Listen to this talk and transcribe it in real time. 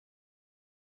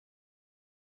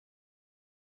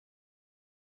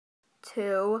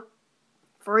2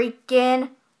 freaking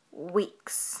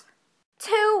weeks.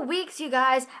 2 weeks, you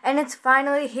guys, and it's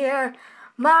finally here.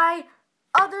 My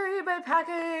other eBay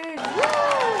package!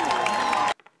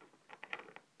 Woo!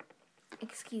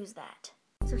 Excuse that.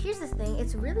 So here's the thing,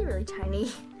 it's really, really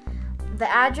tiny. The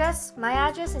address, my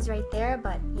address is right there,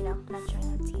 but, you know, I'm not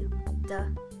showing that to you. Duh.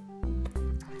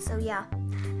 So yeah,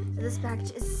 so this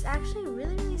package is actually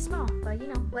really, really small, but you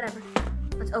know, whatever.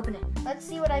 Let's open it. Let's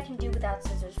see what I can do without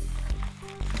scissors.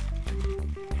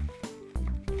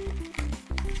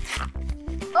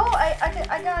 Oh,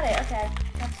 I got it. Okay,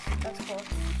 that's cool.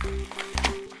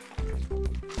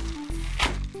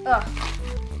 Ugh.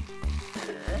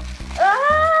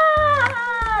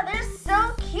 Ah, they're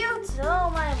so cute. Oh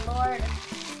my lord.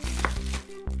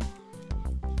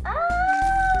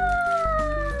 Ah,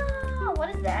 what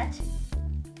is that?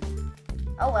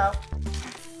 Oh well,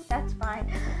 that's fine.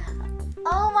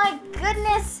 Oh my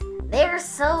goodness, they're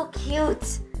so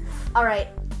cute. All right,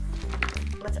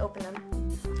 let's open them.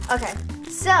 Okay,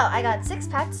 so I got 6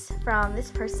 pets from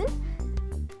this person.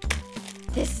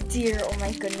 This deer, oh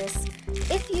my goodness.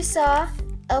 If you saw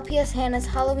LPS Hannah's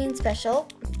Halloween special,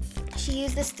 she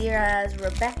used this deer as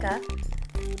Rebecca.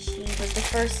 She was the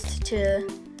first to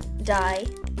die.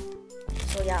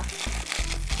 So yeah.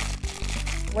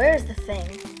 Where's the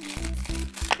thing?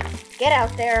 Get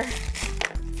out there.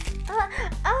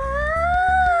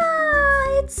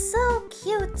 It's so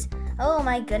cute. Oh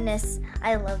my goodness.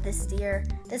 I love this deer.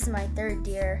 This is my 3rd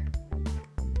deer.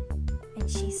 And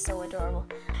she's so adorable.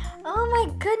 Oh my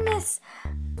goodness.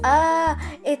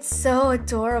 It's so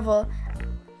adorable.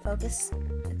 Focus.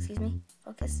 Excuse me.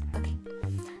 Focus. Okay.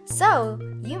 So,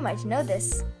 you might know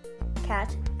this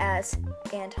cat as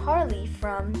Aunt Harley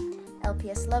from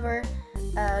LPS Lover,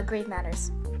 Grave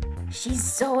Matters. She's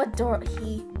so adorable.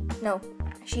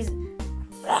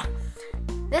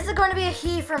 This is going to be a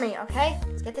he for me, okay?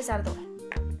 Let's get this out of the way.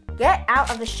 Get out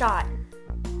of the shot.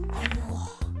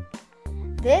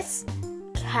 This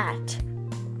cat,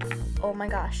 oh my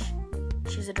gosh,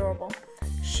 she's adorable.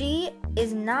 She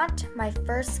is not my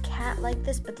first cat like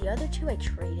this, but the other 2 I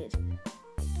traded.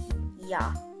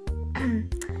 Yeah.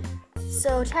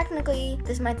 So technically,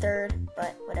 this is my 3rd,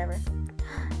 but whatever.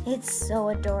 It's so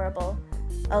adorable.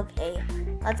 Okay,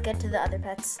 let's get to the other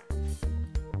pets.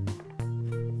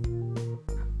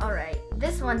 Alright,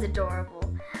 this one's adorable.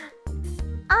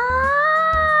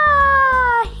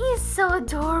 He's so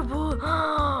adorable.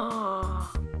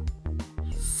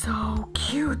 He's so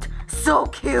cute. So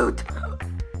cute.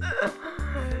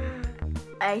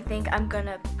 I think I'm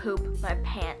gonna poop my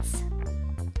pants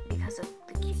because of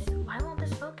the cuteness. Why won't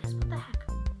this focus? What the heck?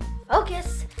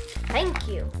 Focus! Thank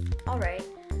you. Alright.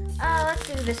 Let's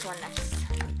do this one next.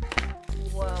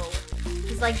 Whoa.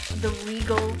 He's like the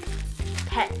regal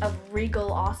pet of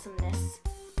regal awesomeness.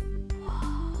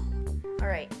 Whoa.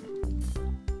 Alright.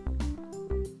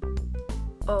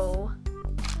 Oh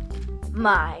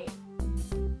my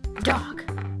dog.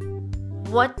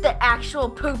 What the actual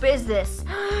poop is this?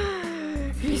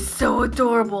 He's so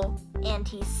adorable. And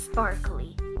he's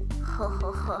sparkly.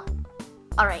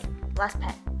 Alright, last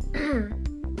pet.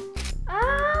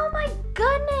 Oh my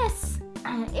goodness.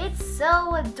 It's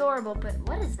so adorable, but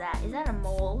what is that? Is that a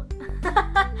mole?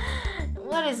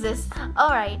 What is this?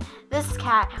 Alright, this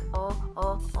cat.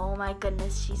 Oh my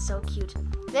goodness, she's so cute.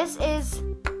 This is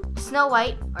Snow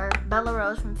White, or Bella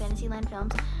Rose from Fantasyland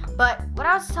Films. But what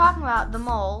I was talking about, the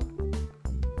mole,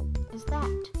 is that.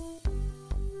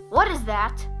 What is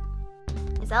that?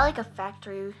 Is that like a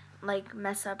factory, like,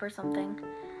 mess up or something?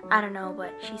 I don't know,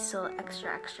 but she's so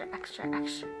extra.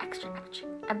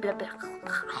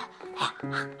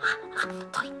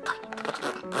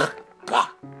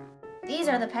 These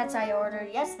are the pets I ordered.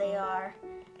 Yes, they are.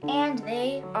 And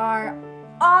they are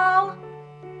all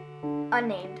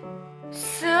unnamed.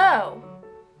 So,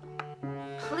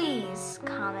 please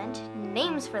comment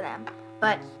names for them.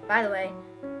 But, by the way,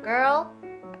 girl,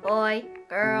 boy,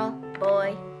 girl,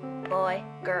 boy, boy,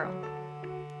 girl.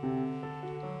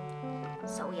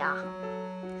 So, yeah.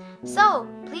 So,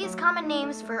 please comment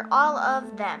names for all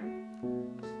of them.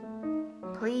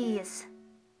 Please.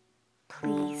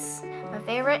 Please. My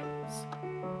favorite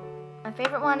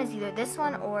one is either this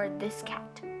one or this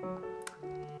cat.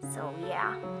 So,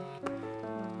 yeah.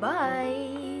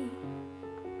 Bye.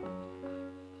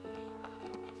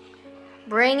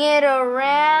 Bring it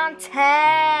around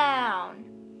town.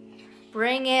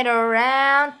 Bring it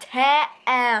around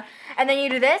town. And then you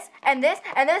do this, and this,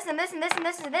 and this, and this, and this, and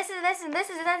this, and this, and this, and this,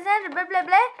 and this, and blah, blah,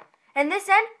 blah. And this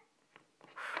end.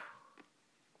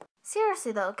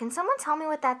 Seriously though, can someone tell me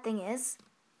what that thing is?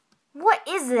 What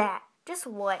is that? Just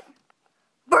what?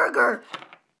 Burger!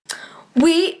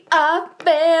 We are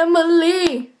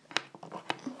family.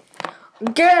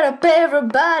 Get up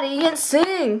everybody and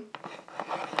sing.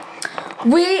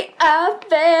 We are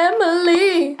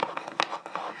family.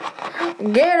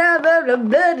 Get up, blah, blah,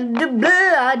 blah, blah, blah.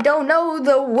 I don't know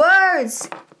the words.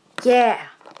 Yeah.